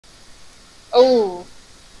Oh.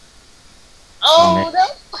 Oh, man. Oh,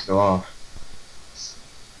 no. Go off.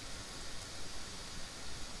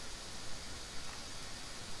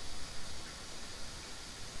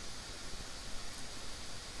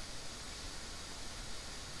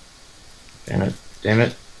 Damn it. Damn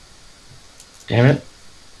it. Damn it.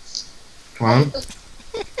 Come on.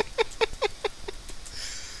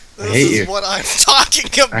 I hate This is you. what I'm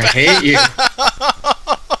talking about. I hate you.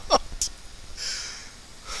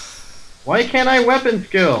 Why can't I weapon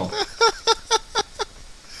skill?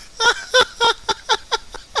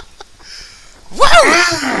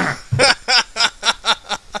 Woo!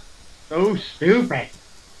 So stupid.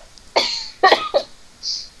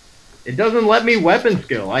 It doesn't let me weapon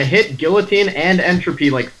skill. I hit guillotine and entropy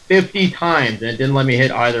like 50 times and it didn't let me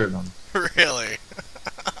hit either of them. Really?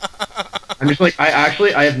 I'm just like,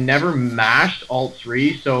 I have never mashed Alt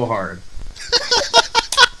 3 so hard.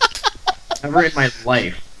 Never in my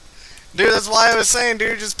life. Dude, that's why I was saying,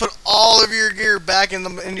 dude, just put all of your gear back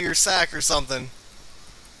into your sack or something.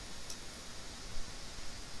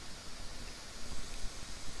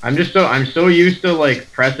 I'm so used to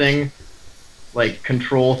like pressing like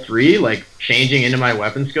Control 3, like changing into my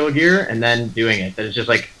weapon skill gear and then doing it that it's just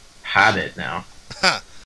like habit now.